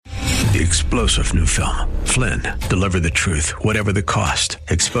The explosive new film, Flynn, deliver the truth, whatever the cost,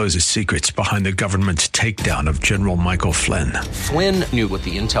 exposes secrets behind the government's takedown of General Michael Flynn. Flynn knew what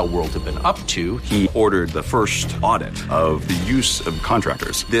the intel world had been up to. He ordered the first audit of the use of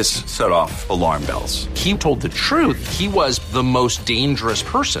contractors. This set off alarm bells. He told the truth. He was the most dangerous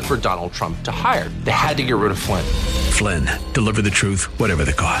person for Donald Trump to hire. They had to get rid of Flynn. Flynn, deliver the truth, whatever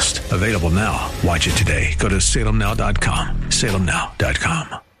the cost. Available now. Watch it today. Go to salemnow.com.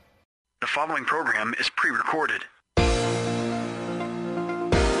 salemnow.com. The following program is pre-recorded.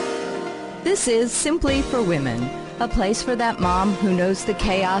 This is Simply for Women, a place for that mom who knows the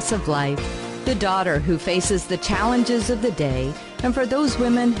chaos of life, the daughter who faces the challenges of the day, and for those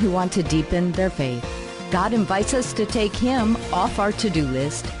women who want to deepen their faith. God invites us to take Him off our to-do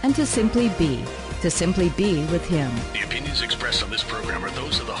list and to simply be with Him. The opinions expressed on this program are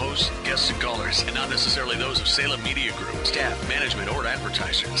those of the hosts, guests, and callers, and not necessarily those of Salem Media Group, staff, management, or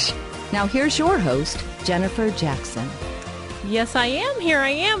advertisers. Now here's your host, Jennifer Jackson. Yes, I am. Here I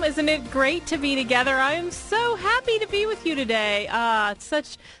am. Isn't it great to be together? I am so happy to be with you today.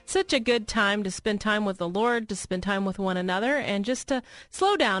 It's such a good time to spend time with the Lord, to spend time with one another, and just to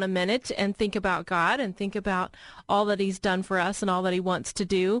slow down a minute and think about God and think about all that He's done for us and all that He wants to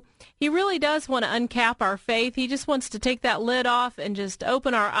do. He really does want to uncap our faith. He just wants to take that lid off and just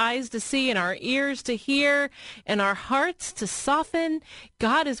open our eyes to see and our ears to hear and our hearts to soften.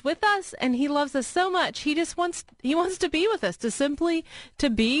 God is with us, and He loves us so much. He wants to be with us, to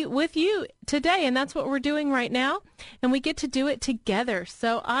be with you today, and that's what we're doing right now, and we get to do it together.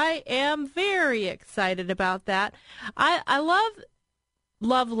 So I am very excited about that. I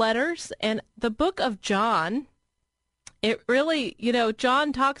love letters, and the book of John, it really,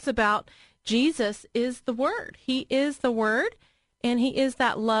 John talks about Jesus is the Word. He is the Word, and He is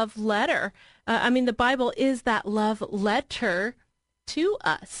that love letter. The Bible is that love letter to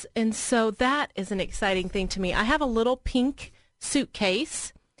us. And so that is an exciting thing to me. I have a little pink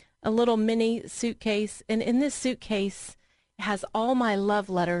suitcase, a little mini suitcase, and in this suitcase it has all my love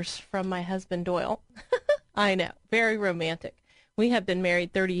letters from my husband Doyle. I know, very romantic. We have been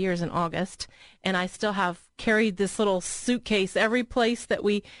married 30 years in August, and I still have carried this little suitcase everywhere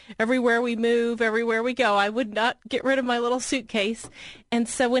we move, everywhere we go. I would not get rid of my little suitcase. And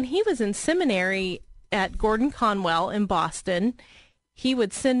so when he was in seminary at Gordon Conwell in Boston, he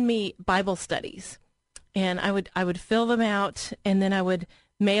would send me Bible studies, and I would fill them out, and then I would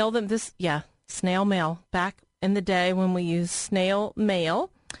mail them. Snail mail, back in the day when we used snail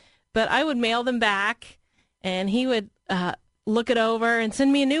mail. But I would mail them back, and he would look it over and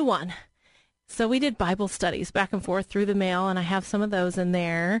send me a new one. So we did Bible studies back and forth through the mail, and I have some of those in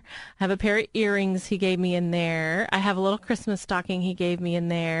there. I have a pair of earrings he gave me in there. I have a little Christmas stocking he gave me in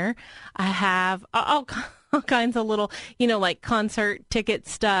there. I have all kinds of little, like concert ticket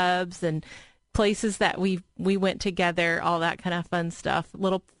stubs and places that we went together, all that kind of fun stuff,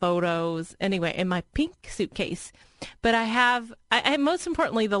 little photos. Anyway, in my pink suitcase. But I have most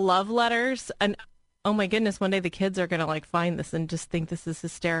importantly, the love letters. And oh my goodness, one day the kids are going to find this and just think this is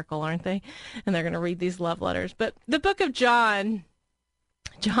hysterical, aren't they? And they're going to read these love letters. But the book of John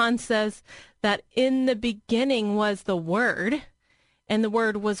says that in the beginning was the Word, and the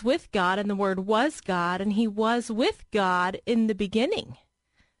Word was with God, and the Word was God, and He was with God in the beginning.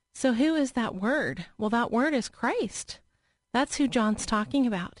 So who is that Word? Well, that Word is Christ. That's who John's talking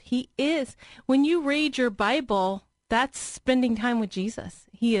about. He is. When you read your Bible, that's spending time with Jesus.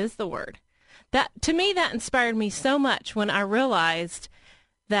 He is the Word. To me, that inspired me so much when I realized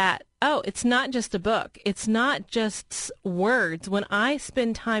that, it's not just a book. It's not just words. When I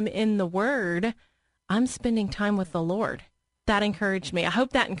spend time in the Word, I'm spending time with the Lord. That encouraged me. I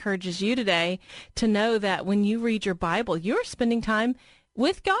hope that encourages you today to know that when you read your Bible, you're spending time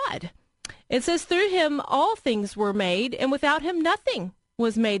with God. It says, through Him all things were made, and without Him nothing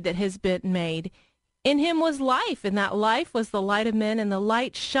was made that has been made. In Him was life, and that life was the light of men, and the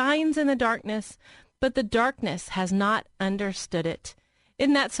light shines in the darkness, but the darkness has not understood it.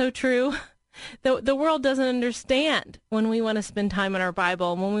 Isn't that so true? The world doesn't understand when we want to spend time in our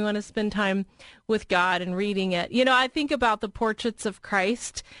Bible, when we want to spend time with God and reading it. I think about the portraits of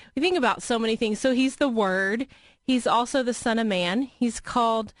Christ. We think about so many things. So He's the Word. He's also the Son of Man. He's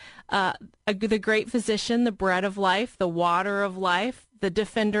called the great physician, the bread of life, the water of life, the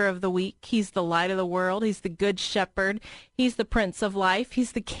defender of the weak. He's the light of the world. He's the good shepherd. He's the prince of life.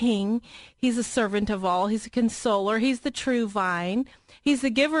 He's the king. He's a servant of all. He's a consoler. He's the true vine. He's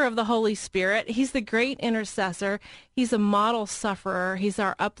the giver of the Holy Spirit. He's the great intercessor. He's a model sufferer. He's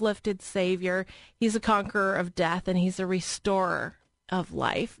our uplifted Savior. He's a conqueror of death, and he's a restorer of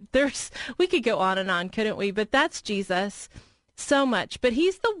life. We could go on and on, couldn't we? But that's Jesus. so much. But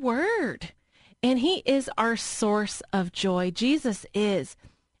he's the Word, and he is our source of joy. Jesus is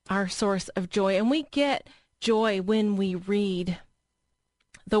our source of joy, and we get joy when we read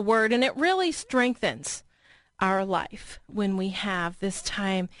the Word, and it really strengthens our life when we have this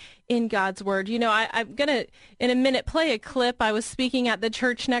time in God's Word. You know, I'm going to, in a minute, play a clip. I was speaking at the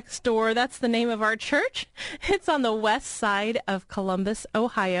Church Next Door. That's the name of our church. It's on the west side of Columbus,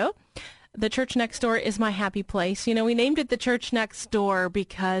 Ohio. The Church Next Door is my happy place. You know, we named it the Church Next Door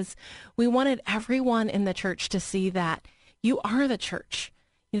because we wanted everyone in the church to see that you are the church.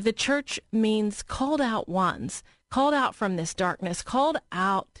 The church means called out ones, called out from this darkness, called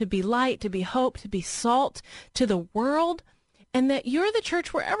out to be light, to be hope, to be salt to the world, and that you're the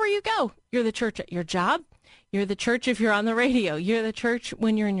church wherever you go. You're the church at your job. You're the church if you're on the radio. You're the church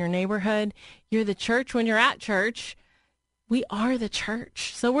when you're in your neighborhood. You're the church when you're at church. We are the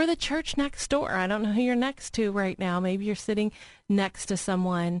church. So we're the church next door. I don't know who you're next to right now. Maybe you're sitting next to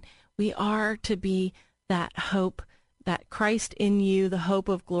someone. We are to be that hope, that Christ in you, the hope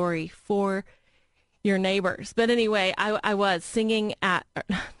of glory for your neighbors. But anyway, I was singing at,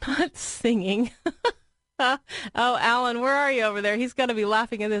 not singing. Oh, Alan, where are you over there? He's going to be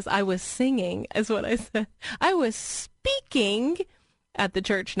laughing at this. I was singing, is what I said. I was speaking at the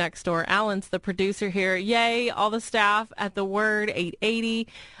Church Next Door. Alan's the producer here. Yay, all the staff at the Word 880.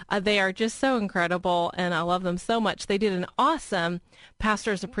 They are just so incredible, and I love them so much. They did an awesome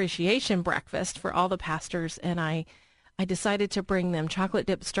Pastor's Appreciation Breakfast for all the pastors, and I decided to bring them chocolate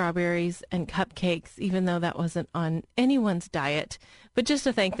dipped strawberries and cupcakes, even though that wasn't on anyone's diet, but just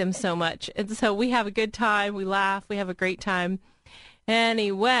to thank them so much. And so we have a good time. We laugh. We have a great time.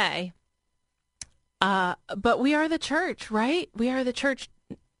 Anyway, but we are the church, right? We are the church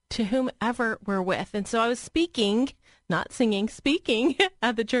to whomever we're with. And so I was speaking, not singing, speaking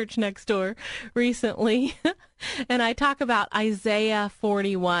at the Church Next Door recently. And I talk about Isaiah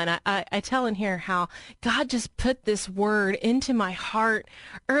 41. I tell in here how God just put this word into my heart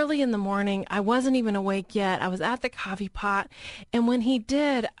early in the morning. I wasn't even awake yet. I was at the coffee pot. And when he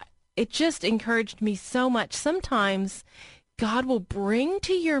did, it just encouraged me so much. Sometimes God will bring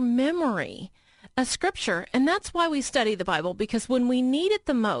to your memory a scripture, and that's why we study the Bible, because when we need it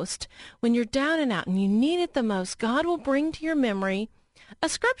the most, when you're down and out and you need it the most, God will bring to your memory a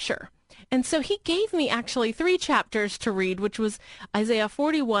scripture. And so he gave me actually 3 chapters to read, which was Isaiah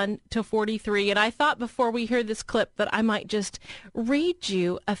 41 to 43. And I thought before we hear this clip that I might just read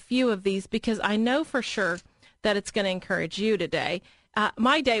you a few of these, because I know for sure that it's going to encourage you today.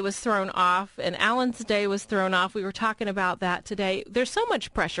 My day was thrown off, and Alan's day was thrown off. We were talking about that today. There's so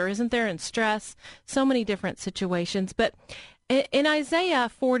much pressure, isn't there, and stress, so many different situations. But in Isaiah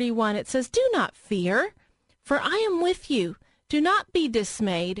 41, it says, "Do not fear, for I am with you. Do not be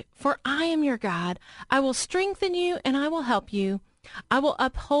dismayed, for I am your God. I will strengthen you, and I will help you. I will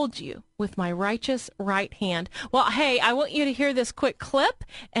uphold you with my righteous right hand." Well, hey, I want you to hear this quick clip,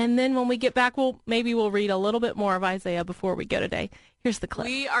 and then when we get back, we'll read a little bit more of Isaiah before we go today. Here's the clip.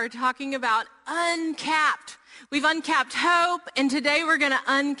 We are talking about uncapped. We've uncapped hope, and today we're going to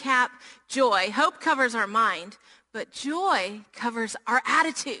uncap joy. Hope covers our mind, but joy covers our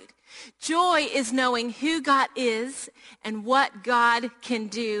attitude. Joy is knowing who God is and what God can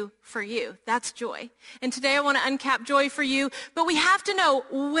do for you. That's joy. And today I want to uncap joy for you, but we have to know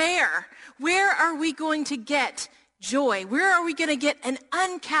where. Where are we going to get joy? Where are we going to get an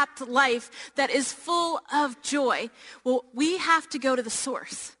uncapped life that is full of joy? Well, we have to go to the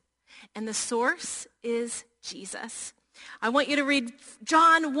source, and the source is Jesus. I want you to read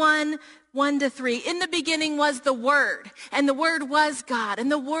John 1:1-3. "In the beginning was the Word, and the Word was God,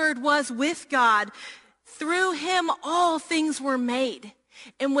 and the Word was with God. Through him all things were made,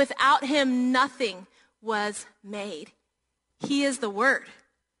 and without him nothing was made." He is the Word.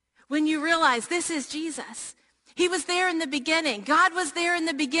 When you realize this is Jesus, he was there in the beginning. God was there in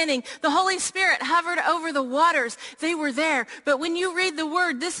the beginning. The Holy Spirit hovered over the waters. They were there. But when you read the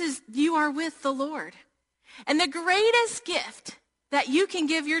Word, you are with the Lord. And the greatest gift that you can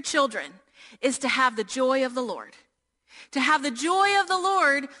give your children is to have the joy of the Lord. To have the joy of the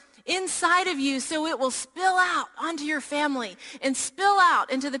Lord inside of you, so it will spill out onto your family and spill out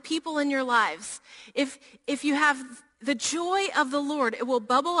into the people in your lives. If you have the joy of the Lord, it will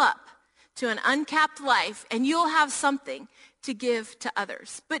bubble up to an uncapped life, and you'll have something to give to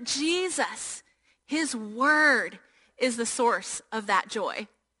others. But Jesus, his Word, is the source of that joy.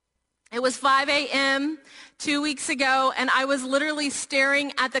 It was 5 a.m. 2 weeks ago, and I was literally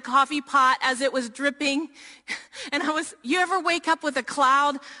staring at the coffee pot as it was dripping. And you ever wake up with a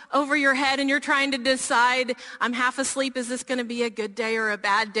cloud over your head and you're trying to decide, I'm half asleep, is this going to be a good day or a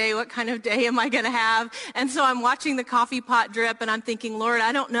bad day? What kind of day am I going to have? And so I'm watching the coffee pot drip and I'm thinking, Lord,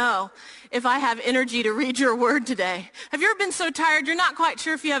 I don't know if I have energy to read your word today. Have you ever been so tired you're not quite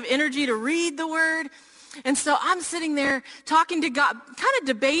sure if you have energy to read the word? And so I'm sitting there talking to God, kind of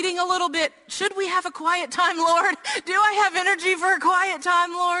debating a little bit. Should we have a quiet time, Lord? Do I have energy for a quiet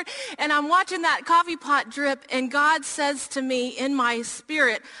time, Lord? And I'm watching that coffee pot drip, and God says to me in my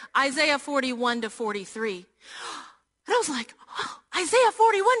spirit, Isaiah 41 to 43. And I was like, oh, Isaiah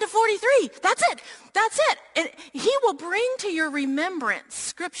 41 to 43. That's it. That's it. And he will bring to your remembrance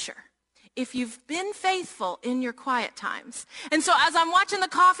scripture if you've been faithful in your quiet times. And so as I'm watching the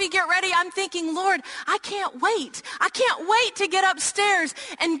coffee get ready, I'm thinking, Lord, I can't wait. I can't wait to get upstairs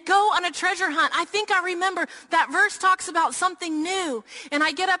and go on a treasure hunt. I think I remember that verse talks about something new. And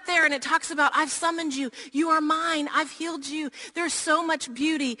I get up there and it talks about, I've summoned you. You are mine. I've healed you. There's so much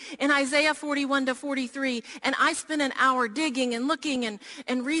beauty in Isaiah 41 to 43. And I spent an hour digging and looking and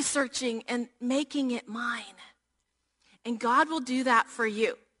researching and making it mine. And God will do that for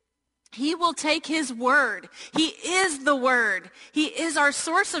you. He will take his word. He is the word. He is our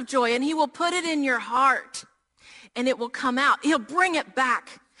source of joy, and he will put it in your heart, and it will come out. He'll bring it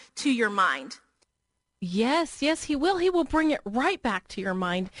back to your mind. Yes, he will. He will bring it right back to your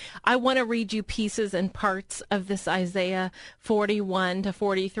mind. I want to read you pieces and parts of this Isaiah 41 to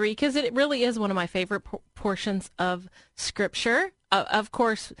 43, because it really is one of my favorite portions of Scripture. Of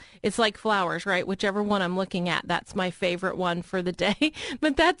course, it's like flowers, right? Whichever one I'm looking at, that's my favorite one for the day.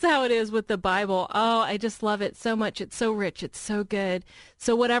 But that's how it is with the Bible. Oh, I just love it so much. It's so rich. It's so good.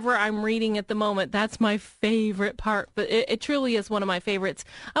 So whatever I'm reading at the moment, that's my favorite part. But it truly is one of my favorites.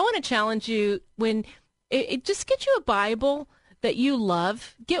 I want to challenge you, when just get you a Bible that you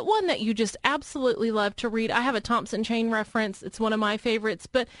love. Get one that you just absolutely love to read. I have a Thompson Chain Reference. It's one of my favorites.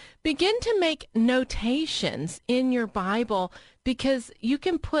 But begin to make notations in your Bible, because you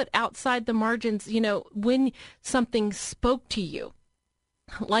can put outside the margins, when something spoke to you.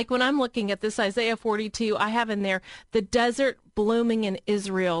 Like when I'm looking at this Isaiah 42, I have in there the desert blooming in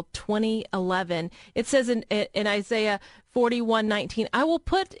Israel 2011. It says in Isaiah 41:19, I will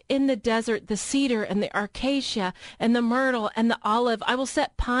put in the desert the cedar and the acacia and the myrtle and the olive. I will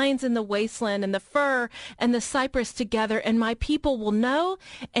set pines in the wasteland and the fir and the cypress together, and my people will know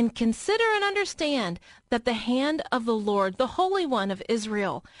and consider and understand that the hand of the Lord, the Holy One of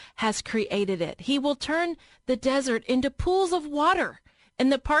Israel, has created it. He will turn the desert into pools of water and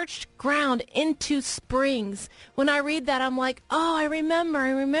the parched ground into springs. When I read that, I'm like, oh, I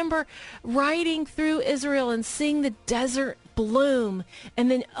remember riding through Israel and seeing the desert bloom, and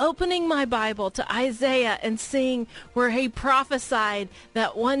then opening my Bible to Isaiah and seeing where he prophesied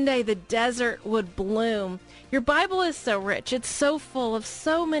that one day the desert would bloom. Your Bible is so rich. It's so full of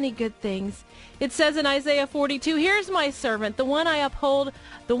so many good things. It says in Isaiah 42, here's my servant, the one I uphold,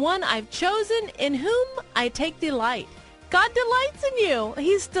 the one I've chosen, in whom I take delight. God delights in you.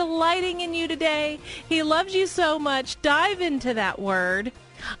 He's delighting in you today. He loves you so much. Dive into that word.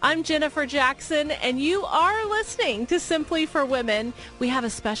 I'm Jennifer Jackson, and you are listening to Simply for Women. We have a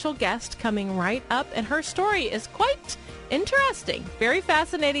special guest coming right up, and her story is quite interesting. Very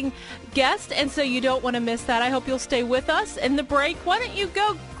fascinating guest, and so you don't want to miss that. I hope you'll stay with us. In the break, why don't you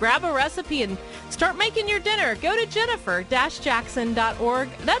go grab a recipe and start making your dinner? Go to jennifer-jackson.org.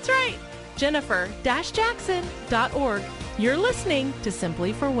 That's right, jennifer-jackson.org. You're listening to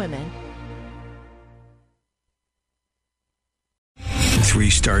Simply for Women.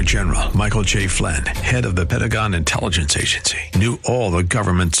 3-star General Michael J. Flynn, head of the Pentagon Intelligence Agency, knew all the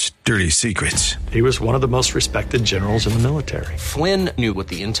government's dirty secrets. He was one of the most respected generals in the military. Flynn knew what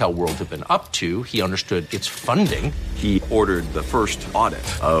the intel world had been up to. He understood its funding. He ordered the first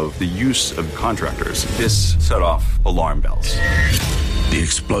audit of the use of contractors. This set off alarm bells. The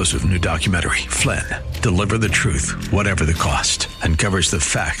explosive new documentary, Flynn, Deliver the Truth, Whatever the Cost, uncovers the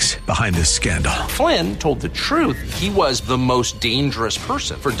facts behind this scandal. Flynn told the truth. He was the most dangerous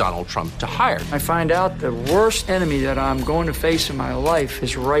person for Donald Trump to hire. I find out the worst enemy that I'm going to face in my life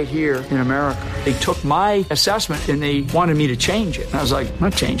is right here in America. They took my assessment and they wanted me to change it. And I was like, I'm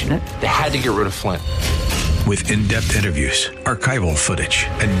not changing it. They had to get rid of Flynn. With in-depth interviews, archival footage,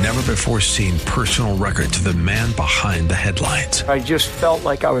 and never-before-seen personal records of the man behind the headlines. I just felt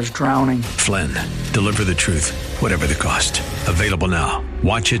like I was drowning. Flynn, Deliver the Truth, Whatever the Cost. Available now.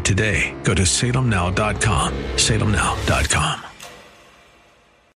 Watch it today. Go to salemnow.com. salemnow.com.